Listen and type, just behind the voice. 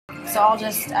So I'll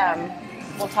just,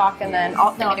 we'll talk and then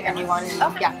I'll give you one.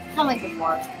 Okay. Yeah, kind of like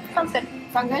before. Sounds good.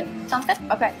 Sound good? Sounds good.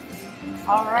 Okay.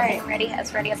 All right. I'm ready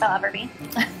as I'll ever be.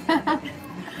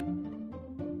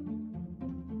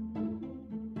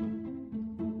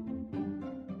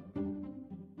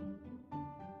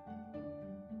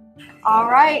 All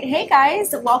right. Hey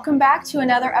guys, welcome back to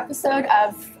another episode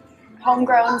of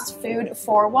Homegrown's Food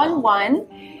 411.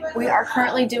 We are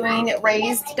currently doing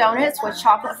raised donuts with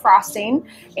chocolate frosting,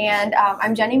 and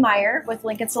I'm Jeni Meyer with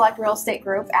Lincoln Select Real Estate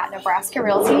Group at Nebraska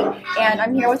Realty, and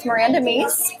I'm here with Miranda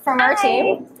Meese from our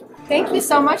team. Thank you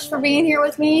so much for being here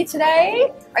with me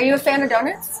today. Are you a fan of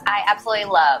donuts? I absolutely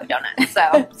love donuts,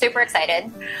 so super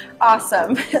excited.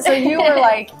 Awesome. So you were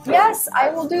like, yes,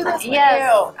 I will do this with you.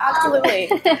 Absolutely.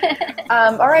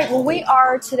 All right. Well, we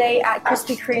are today at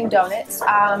Krispy Kreme Donuts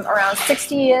around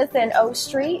 60th and O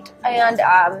Street, and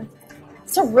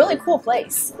it's a really cool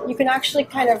place. You can actually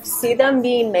kind of see them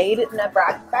being made in the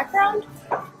background.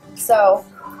 So,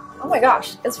 oh my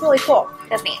gosh, it's really cool.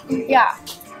 That's neat. Yeah.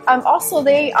 Also,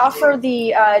 they offer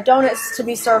the donuts to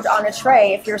be served on a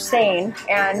tray if you're staying,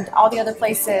 and all the other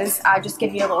places just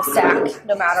give you a little stack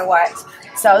no matter what.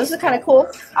 So this is a kind of cool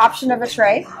option of a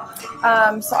tray.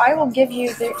 So I will give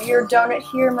you your donut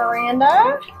here,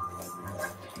 Miranda.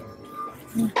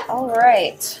 All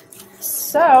right.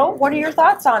 So what are your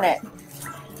thoughts on it?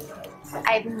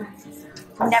 I've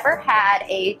never had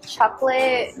a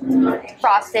chocolate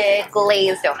frosted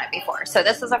glazed donut before, so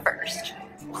this is a first.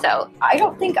 So I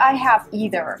don't think I have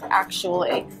either,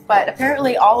 actually, but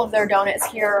apparently all of their donuts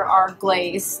here are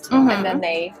glazed, and then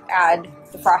they add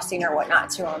the frosting or whatnot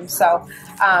to them. So,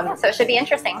 so it should be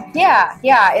interesting. Yeah,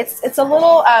 it's a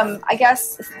little, I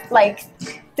guess, like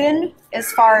thin as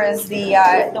far as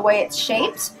the way it's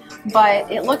shaped,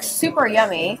 but it looks super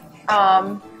yummy.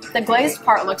 The glazed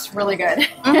part looks really good.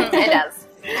 It does.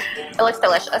 It looks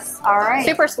delicious. All right,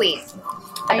 super sweet.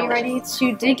 Are you ready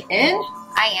to dig in?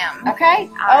 I am. Okay.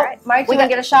 All right. Mike, you want to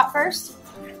get a shot first?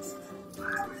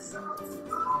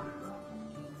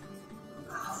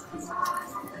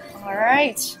 All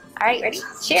right. All right, ready?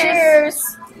 Cheers.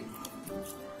 Cheers.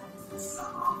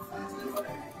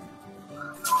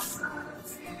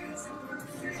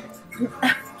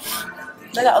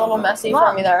 They got a little messy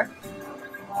for me there.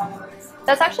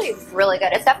 That's actually really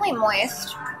good. It's definitely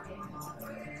moist.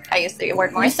 I used the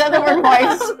word moist. You said the word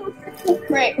moist.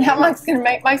 Great. Now Mike's gonna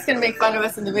make fun of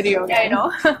us in the video again. Yeah,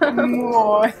 I know.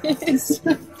 Moist.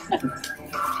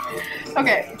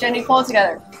 Okay, Jeni, pull it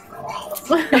together.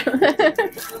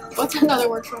 What's another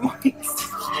word for moist?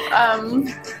 I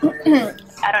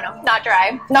don't know. Not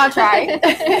dry. Not dry.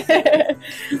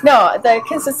 No, the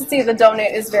consistency of the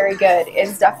donut is very good.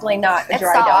 It's definitely not a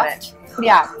dry donut.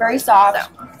 Yeah, very soft.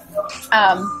 So.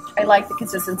 I like the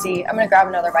consistency. I'm gonna grab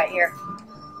another bite here.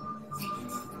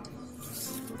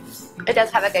 It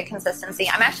does have a good consistency.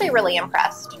 I'm actually really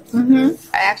impressed. I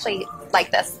actually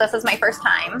like this. This is my first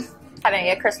time having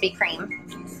a Krispy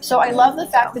Kreme. So I love the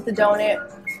fact that the donut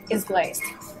is glazed.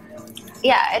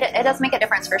 Yeah, it does make a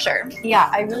difference for sure. Yeah,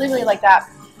 I really, really like that.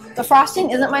 The frosting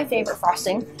isn't my favorite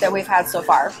frosting that we've had so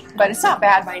far, but it's not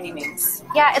bad by any means.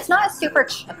 Yeah, it's not a super,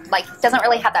 doesn't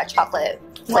really have that chocolate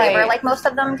flavor like most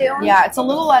of them do. Yeah, it's a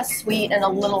little less sweet and a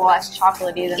little less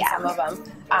chocolatey than some of them.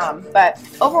 But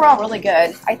overall, really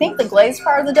good. I think the glazed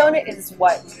part of the donut is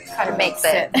what kind of makes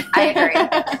it. I agree,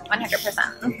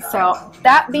 100%. So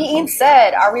that being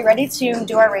said, are we ready to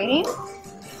do our rating?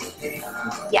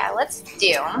 Yeah, let's do.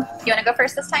 You want to go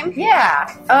first this time?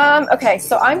 Yeah. Okay,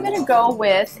 so I'm gonna go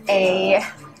with a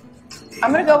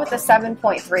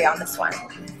 7.3 on this one.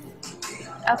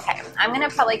 Okay, I'm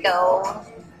gonna probably go.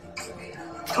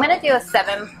 I'm gonna do a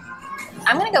 7.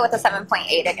 I'm gonna go with a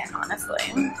 7.8 again, honestly.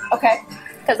 Okay.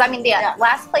 Because I mean, the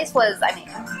last place was,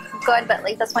 good, but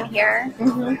like this one here,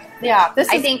 yeah,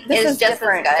 this is just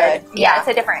different. As good. Yeah, it's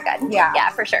a different good. Yeah,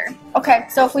 for sure. Okay,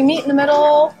 so if we meet in the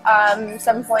middle,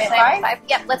 7.5.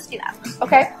 Yep, let's do that.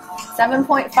 Okay,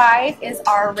 7.5 is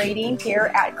our rating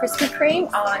here at Krispy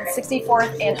Kreme on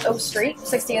 64th and O Street,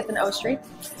 60th and O Street.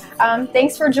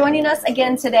 Thanks for joining us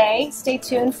again today. Stay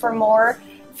tuned for more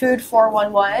Food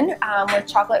 411 with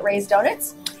chocolate raised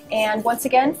donuts. And once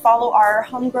again, follow our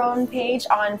Homegrown page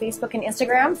on Facebook and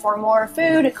Instagram for more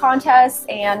food, contests,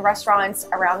 and restaurants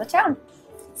around the town.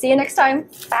 See you next time.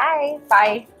 Bye.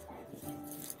 Bye.